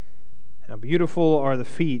How beautiful are the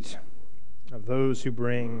feet of those who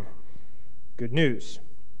bring good news.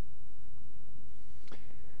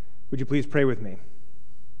 Would you please pray with me?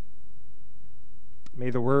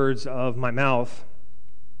 May the words of my mouth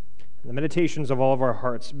and the meditations of all of our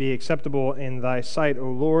hearts be acceptable in thy sight, O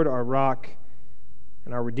Lord, our rock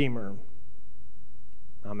and our Redeemer.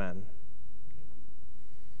 Amen.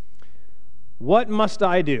 What must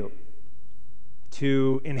I do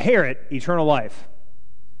to inherit eternal life?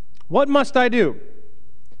 What must I do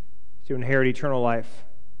to inherit eternal life?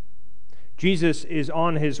 Jesus is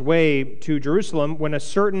on his way to Jerusalem when a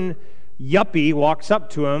certain yuppie walks up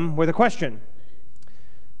to him with a question.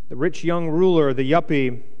 The rich young ruler, the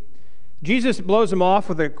yuppie, Jesus blows him off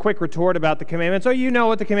with a quick retort about the commandments. Oh, you know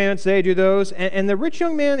what the commandments say, do those. And the rich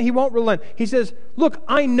young man, he won't relent. He says, look,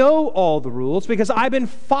 I know all the rules because I've been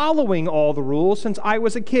following all the rules since I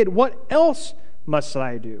was a kid. What else must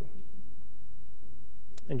I do?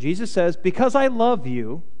 And Jesus says, because I love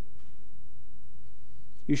you,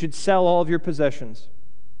 you should sell all of your possessions,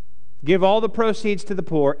 give all the proceeds to the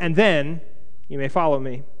poor, and then you may follow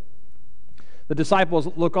me. The disciples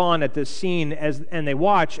look on at this scene and they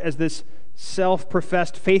watch as this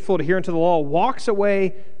self-professed faithful adherent to the law walks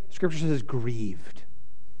away, Scripture says, grieved.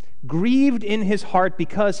 Grieved in his heart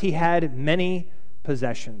because he had many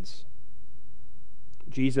possessions.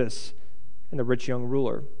 Jesus and the rich young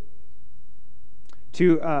ruler.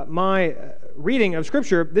 To my reading of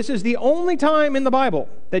Scripture, this is the only time in the Bible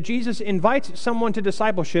that Jesus invites someone to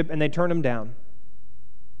discipleship and they turn him down.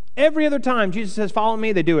 Every other time Jesus says, follow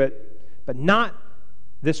me, they do it, but not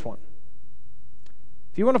this one.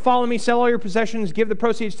 If you want to follow me, sell all your possessions, give the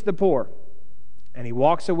proceeds to the poor. And he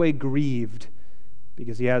walks away grieved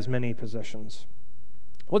because he has many possessions.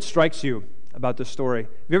 What strikes you about this story?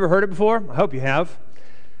 Have you ever heard it before? I hope you have.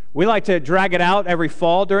 We like to drag it out every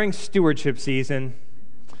fall during stewardship season.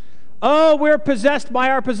 Oh, we're possessed by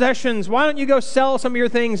our possessions. Why don't you go sell some of your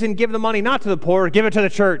things and give the money not to the poor, give it to the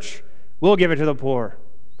church. We'll give it to the poor.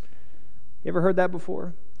 You ever heard that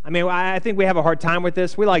before? I mean, I think we have a hard time with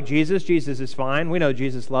this. We like Jesus. Jesus is fine. We know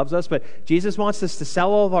Jesus loves us, but Jesus wants us to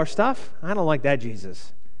sell all of our stuff? I don't like that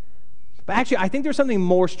Jesus. But actually, I think there's something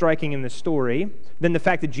more striking in this story than the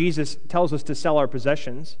fact that Jesus tells us to sell our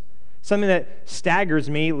possessions. Something that staggers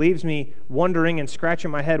me, leaves me wondering and scratching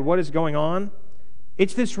my head, what is going on?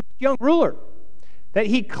 It's this young ruler that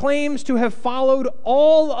he claims to have followed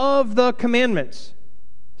all of the commandments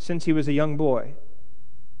since he was a young boy.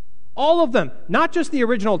 All of them, not just the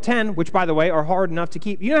original 10, which, by the way, are hard enough to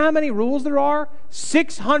keep. You know how many rules there are?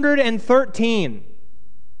 613.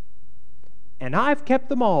 And I've kept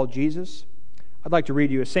them all, Jesus. I'd like to read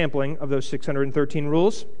you a sampling of those 613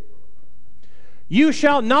 rules. You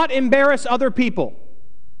shall not embarrass other people.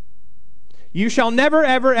 You shall never,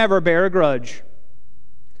 ever, ever bear a grudge.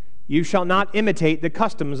 You shall not imitate the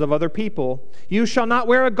customs of other people. You shall not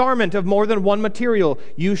wear a garment of more than one material.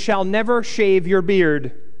 You shall never shave your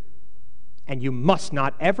beard. And you must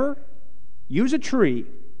not ever use a tree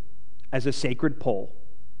as a sacred pole.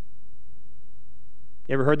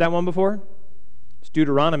 You ever heard that one before? It's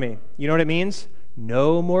Deuteronomy. You know what it means?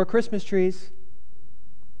 No more Christmas trees.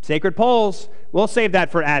 Sacred poles. We'll save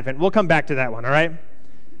that for Advent. We'll come back to that one, all right?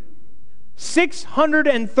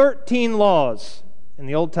 613 laws in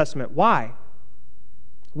the Old Testament. Why?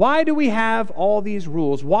 Why do we have all these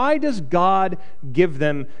rules? Why does God give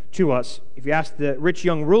them to us? If you ask the rich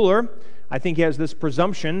young ruler, I think he has this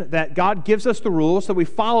presumption that God gives us the rules, so we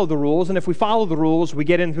follow the rules, and if we follow the rules, we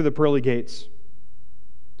get in through the pearly gates.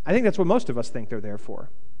 I think that's what most of us think they're there for.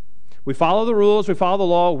 We follow the rules, we follow the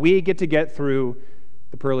law, we get through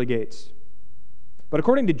the pearly gates. But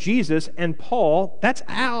according to Jesus and Paul, that's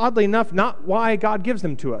oddly enough not why God gives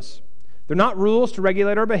them to us. They're not rules to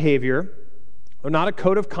regulate our behavior. They're not a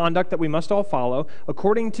code of conduct that we must all follow.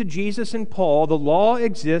 According to Jesus and Paul, the law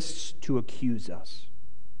exists to accuse us.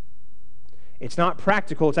 It's not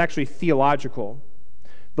practical, it's actually theological.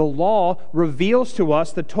 The law reveals to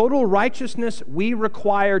us the total righteousness we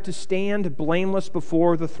require to stand blameless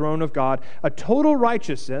before the throne of God, a total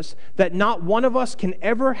righteousness that not one of us can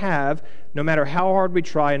ever have, no matter how hard we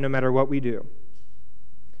try and no matter what we do.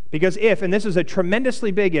 Because if, and this is a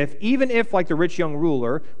tremendously big if, even if, like the rich young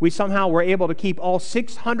ruler, we somehow were able to keep all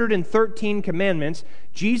 613 commandments,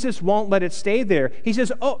 Jesus won't let it stay there. He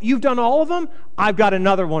says, oh, you've done all of them? I've got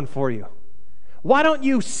another one for you. Why don't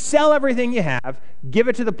you sell everything you have, give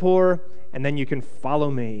it to the poor, and then you can follow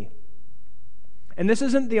me? And this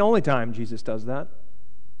isn't the only time Jesus does that.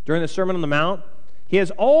 During the Sermon on the Mount, he has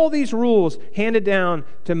all these rules handed down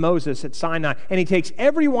to Moses at Sinai, and he takes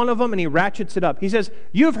every one of them and he ratchets it up. He says,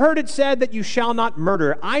 you've heard it said that you shall not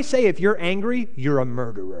murder. I say if you're angry, you're a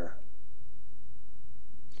murderer.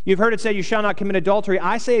 You've heard it said, you shall not commit adultery.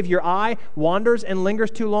 I say, if your eye wanders and lingers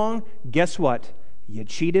too long, guess what? You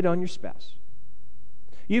cheated on your spouse.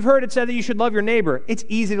 You've heard it said that you should love your neighbor. It's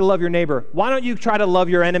easy to love your neighbor. Why don't you try to love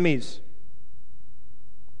your enemies?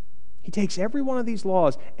 He takes every one of these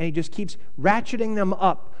laws and he just keeps ratcheting them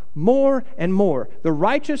up more and more. The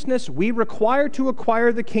righteousness we require to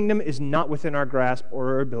acquire the kingdom is not within our grasp or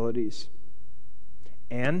our abilities.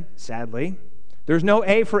 And, sadly, there's no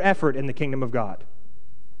A for effort in the kingdom of God.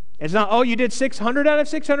 It's not, oh, you did 600 out of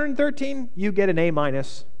 613, you get an A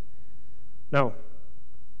minus. No.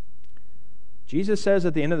 Jesus says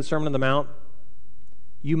at the end of the Sermon on the Mount,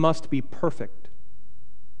 you must be perfect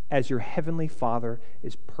as your heavenly Father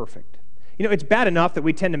is perfect. You know, it's bad enough that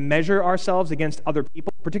we tend to measure ourselves against other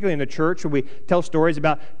people, particularly in the church, where we tell stories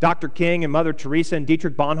about Dr. King and Mother Teresa and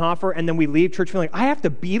Dietrich Bonhoeffer, and then we leave church feeling like, I have to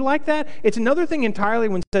be like that? It's another thing entirely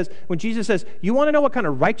when Jesus says, you want to know what kind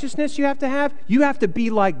of righteousness you have to have? You have to be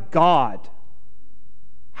like God.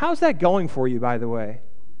 How's that going for you, by the way?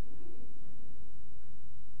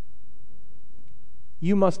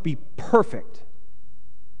 You must be perfect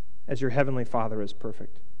as your heavenly Father is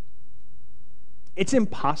perfect. It's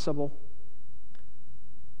impossible.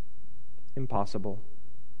 Impossible.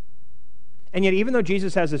 And yet, even though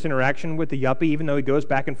Jesus has this interaction with the yuppie, even though he goes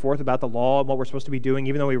back and forth about the law and what we're supposed to be doing,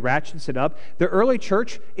 even though he ratchets it up, the early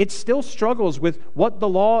church, it still struggles with what the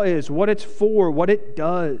law is, what it's for, what it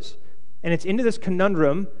does. And it's into this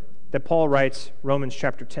conundrum that Paul writes Romans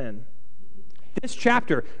chapter 10. This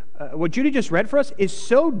chapter, what Judy just read for us, is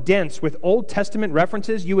so dense with Old Testament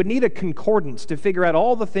references, you would need a concordance to figure out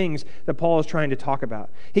all the things that Paul is trying to talk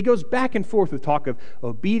about. He goes back and forth with talk of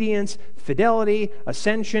obedience, fidelity,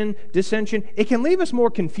 ascension, dissension. It can leave us more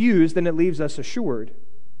confused than it leaves us assured.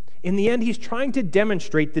 In the end, he's trying to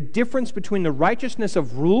demonstrate the difference between the righteousness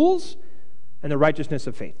of rules and the righteousness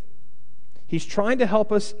of faith. He's trying to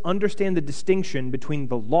help us understand the distinction between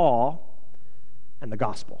the law and the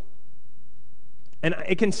gospel. And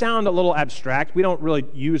it can sound a little abstract. We don't really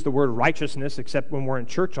use the word righteousness except when we're in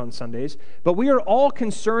church on Sundays. But we are all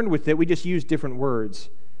concerned with it. We just use different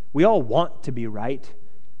words. We all want to be right.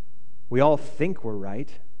 We all think we're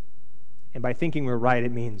right. And by thinking we're right,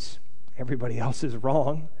 it means everybody else is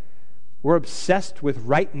wrong. We're obsessed with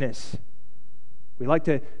rightness. We like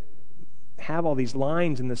to have all these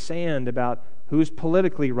lines in the sand about who's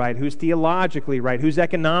politically right, who's theologically right, who's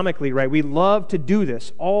economically right. We love to do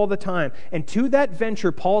this all the time. And to that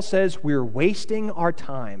venture, Paul says we're wasting our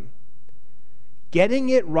time. Getting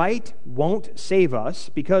it right won't save us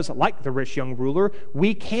because, like the rich young ruler,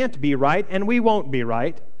 we can't be right and we won't be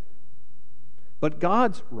right. But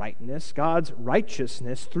God's rightness, God's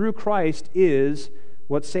righteousness through Christ is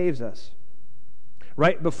what saves us.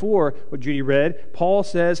 Right before what Judy read, Paul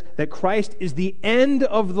says that Christ is the end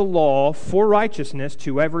of the law for righteousness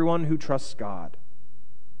to everyone who trusts God.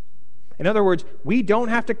 In other words, we don't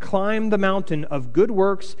have to climb the mountain of good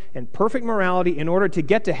works and perfect morality in order to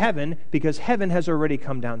get to heaven because heaven has already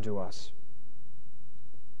come down to us.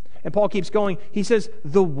 And Paul keeps going. He says,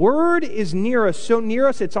 the word is near us, so near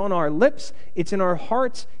us it's on our lips, it's in our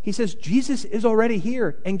hearts. He says, Jesus is already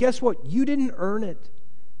here. And guess what? You didn't earn it.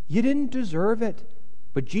 You didn't deserve it.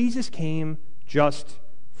 But Jesus came just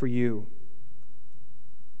for you.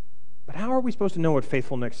 But how are we supposed to know what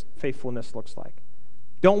faithfulness looks like?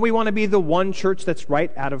 Don't we want to be the one church that's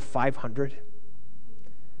right out of 500?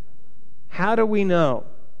 How do we know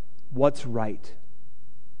what's right?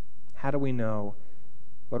 How do we know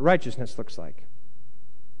what righteousness looks like?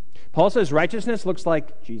 Paul says righteousness looks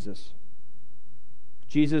like Jesus.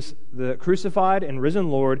 Jesus, the crucified and risen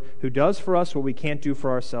Lord, who does for us what we can't do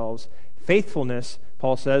for ourselves. Faithfulness,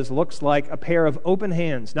 Paul says, looks like a pair of open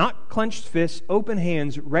hands, not clenched fists, open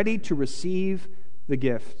hands ready to receive the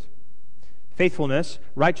gift. Faithfulness,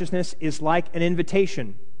 righteousness, is like an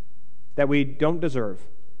invitation that we don't deserve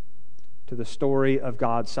to the story of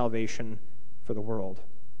God's salvation for the world.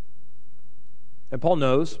 And Paul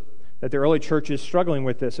knows that the early church is struggling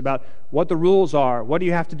with this, about what the rules are, what do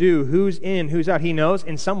you have to do, who's in, who's out. He knows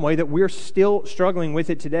in some way that we're still struggling with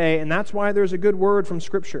it today, and that's why there's a good word from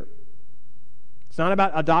Scripture. It's not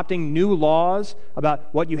about adopting new laws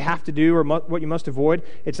about what you have to do or what you must avoid.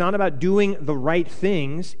 It's not about doing the right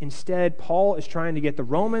things. Instead, Paul is trying to get the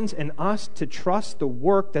Romans and us to trust the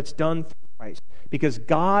work that's done through Christ, because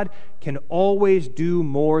God can always do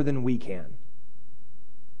more than we can.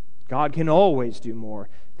 God can always do more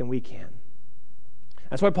than we can.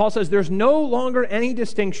 That's why Paul says there's no longer any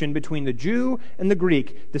distinction between the Jew and the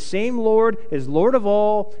Greek. The same Lord is Lord of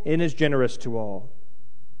all and is generous to all.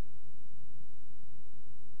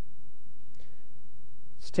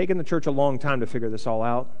 It's taken the church a long time to figure this all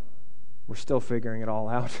out. We're still figuring it all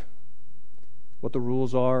out. What the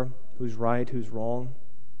rules are, who's right, who's wrong.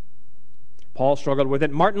 Paul struggled with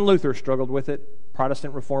it. Martin Luther struggled with it.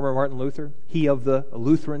 Protestant reformer Martin Luther, he of the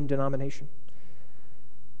Lutheran denomination.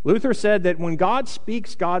 Luther said that when God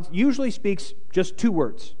speaks, God usually speaks just two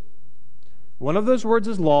words. One of those words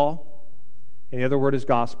is law, and the other word is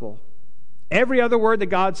gospel. Every other word that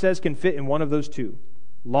God says can fit in one of those two,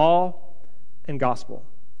 law and gospel.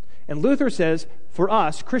 And Luther says, for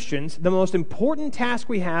us, Christians, the most important task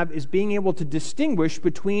we have is being able to distinguish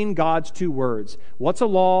between God's two words. What's a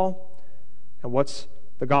law and what's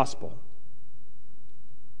the gospel?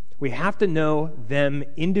 We have to know them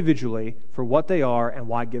individually for what they are and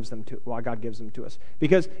why God gives them to us.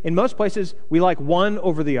 Because in most places, we like one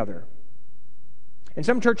over the other. In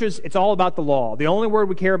some churches, it's all about the law. The only word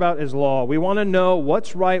we care about is law. We want to know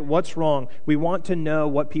what's right, what's wrong. We want to know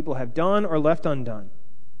what people have done or left undone.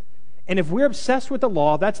 And if we're obsessed with the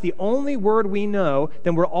law, that's the only word we know,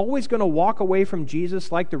 then we're always going to walk away from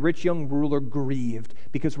Jesus like the rich young ruler, grieved,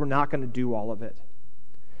 because we're not going to do all of it.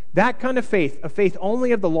 That kind of faith, a faith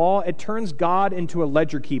only of the law, it turns God into a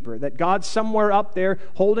ledger keeper. That God's somewhere up there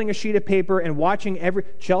holding a sheet of paper and watching every...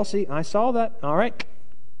 Chelsea, I saw that. All right.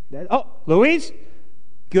 Louise?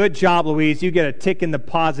 Good job, Louise. You get a tick in the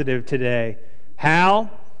positive today. Hal,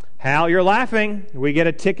 you're laughing. We get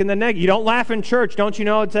a tick in the negative. You don't laugh in church. Don't you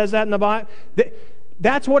know it says that in the Bible?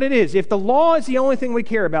 That's what it is. If the law is the only thing we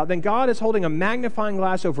care about, then God is holding a magnifying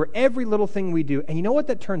glass over every little thing we do. And you know what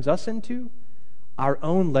that turns us into? Our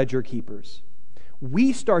own ledger keepers.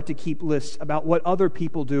 We start to keep lists about what other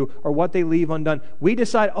people do or what they leave undone. We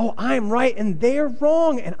decide, I'm right and they're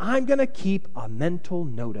wrong, and I'm going to keep a mental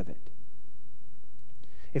note of it.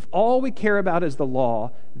 If all we care about is the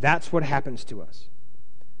law, that's what happens to us.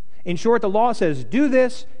 In short, the law says, do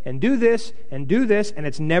this, and do this, and do this, and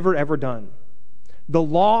it's never, ever done. The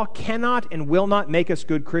law cannot and will not make us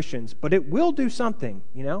good Christians, but it will do something,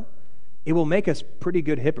 It will make us pretty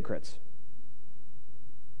good hypocrites.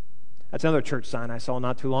 That's another church sign I saw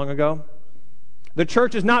not too long ago. The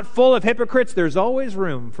church is not full of hypocrites. There's always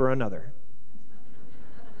room for another.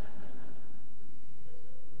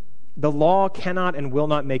 The law cannot and will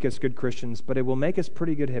not make us good Christians, but it will make us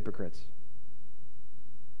pretty good hypocrites.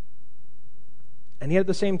 And yet at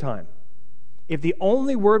the same time, if the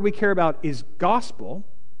only word we care about is gospel,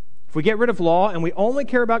 if we get rid of law and we only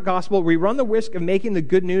care about gospel, we run the risk of making the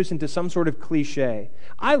good news into some sort of cliche.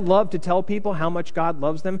 I love to tell people how much God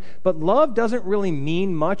loves them, but love doesn't really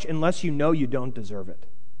mean much unless you know you don't deserve it.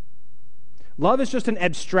 Love is just an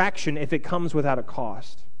abstraction if it comes without a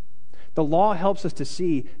cost. The law helps us to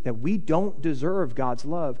see that we don't deserve God's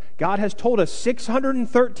love. God has told us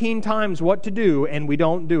 613 times what to do, and we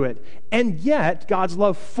don't do it. And yet, God's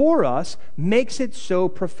love for us makes it so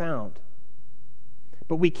profound.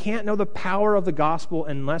 But we can't know the power of the gospel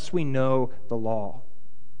unless we know the law.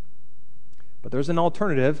 But there's an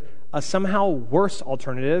alternative, a somehow worse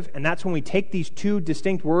alternative, and that's when we take these two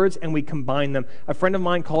distinct words and we combine them. A friend of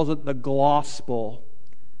mine calls it the glospel.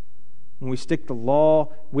 When we stick the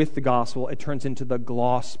law with the gospel, it turns into the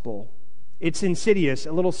glospel. It's insidious,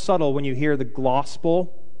 a little subtle when you hear the glospel,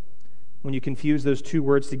 when you confuse those two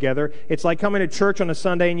words together. It's like coming to church on a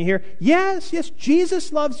Sunday and you hear, yes,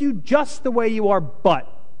 Jesus loves you just the way you are, but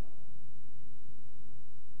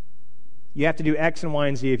you have to do X and Y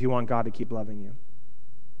and Z if you want God to keep loving you.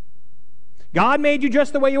 God made you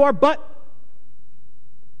just the way you are, but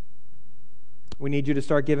we need you to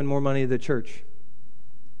start giving more money to the church.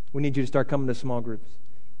 We need you to start coming to small groups.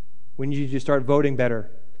 We need you to start voting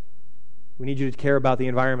better. We need you to care about the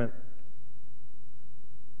environment.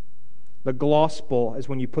 The gospel is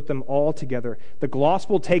when you put them all together. The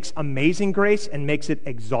gospel takes amazing grace and makes it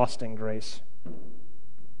exhausting grace.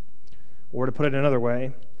 Or to put it another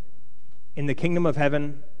way, in the kingdom of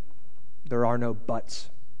heaven, there are no buts.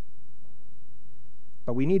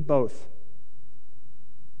 But we need both.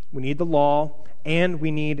 We need the law and we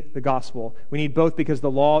need the gospel. We need both because the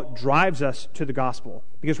law drives us to the gospel.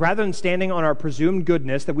 Because rather than standing on our presumed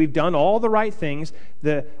goodness, that we've done all the right things,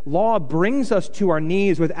 the law brings us to our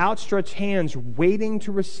knees with outstretched hands, waiting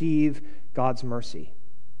to receive God's mercy.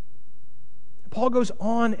 Paul goes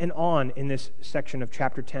on and on in this section of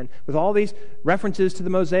chapter 10 with all these references to the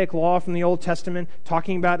Mosaic law from the Old Testament,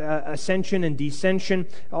 talking about ascension and descension,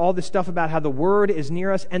 all this stuff about how the word is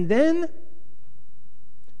near us. And then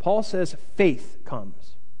Paul says faith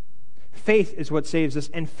comes. Faith is what saves us,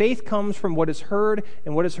 and faith comes from what is heard,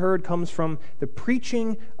 and what is heard comes from the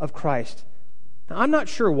preaching of Christ. Now, I'm not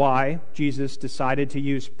sure why Jesus decided to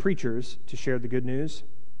use preachers to share the good news.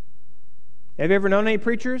 Have you ever known any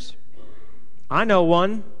preachers? I know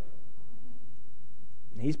one.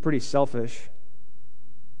 He's pretty selfish.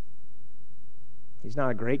 He's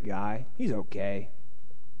not a great guy. He's okay.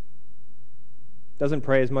 Doesn't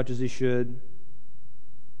pray as much as he should.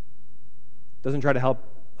 Doesn't try to help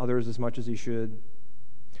others as much as he should.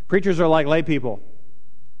 Preachers are like lay people.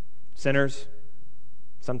 Sinners,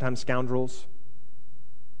 sometimes scoundrels.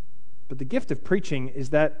 But the gift of preaching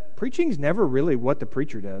is that preaching is never really what the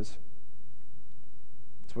preacher does.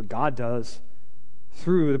 It's what God does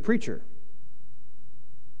through the preacher.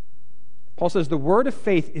 Paul says the word of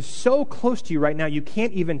faith is so close to you right now you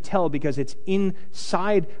can't even tell because it's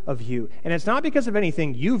inside of you. And it's not because of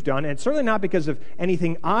anything you've done, and it's certainly not because of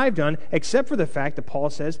anything I've done, except for the fact that Paul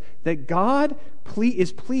says that God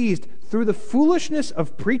is pleased through the foolishness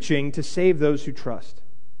of preaching to save those who trust.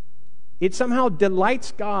 It somehow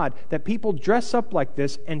delights God that people dress up like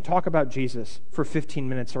this and talk about Jesus for 15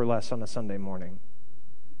 minutes or less on a Sunday morning.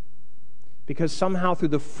 Because somehow through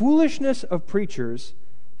the foolishness of preachers,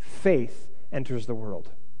 faith enters the world.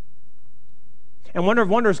 And wonder of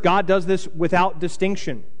wonders, God does this without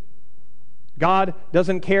distinction. God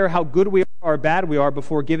doesn't care how good we are or bad we are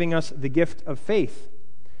before giving us the gift of faith,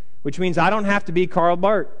 which means I don't have to be Karl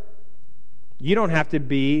Barth. You don't have to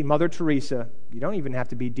be Mother Teresa. You don't even have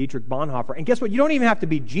to be Dietrich Bonhoeffer. And guess what? You don't even have to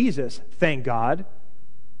be Jesus, thank God.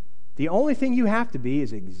 The only thing you have to be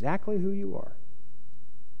is exactly who you are.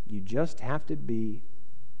 You just have to be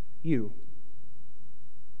you.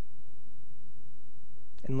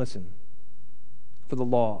 And listen, for the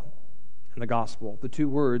law and the gospel, the two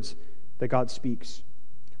words that God speaks,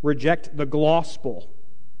 reject the glospel,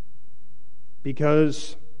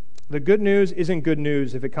 because the good news isn't good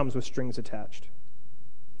news if it comes with strings attached.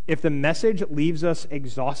 If the message leaves us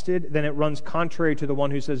exhausted, then it runs contrary to the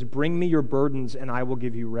one who says, "Bring me your burdens and I will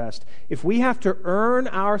give you rest." If we have to earn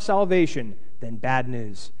our salvation, then bad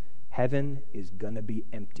news. Heaven is going to be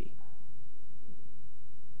empty.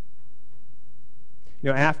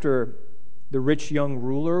 After the rich young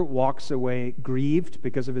ruler walks away grieved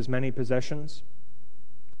because of his many possessions,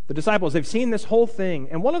 the disciples, they've seen this whole thing,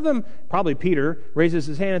 and one of them, probably Peter, raises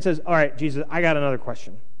his hand and says, "All right, Jesus, I got another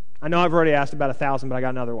question. I know I've already asked about 1,000, but I got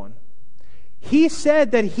another one." He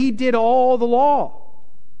said that he did all the law,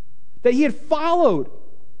 that he had followed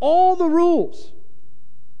all the rules.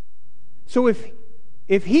 So if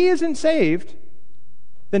he isn't saved,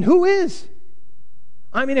 then who is?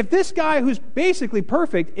 I mean, if this guy who's basically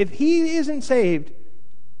perfect, if he isn't saved,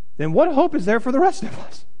 then what hope is there for the rest of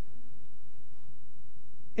us?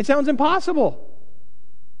 It sounds impossible.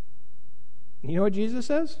 You know what Jesus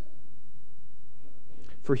says?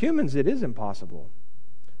 For humans it is impossible,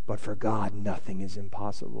 but for God nothing is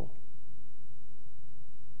impossible.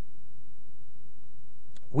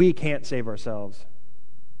 We can't save ourselves,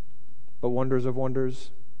 but wonders of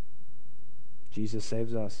wonders, Jesus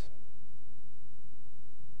saves us.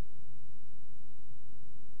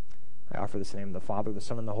 I offer this in the name of the Father, the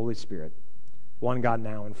Son, and the Holy Spirit, one God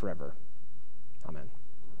now and forever. Amen.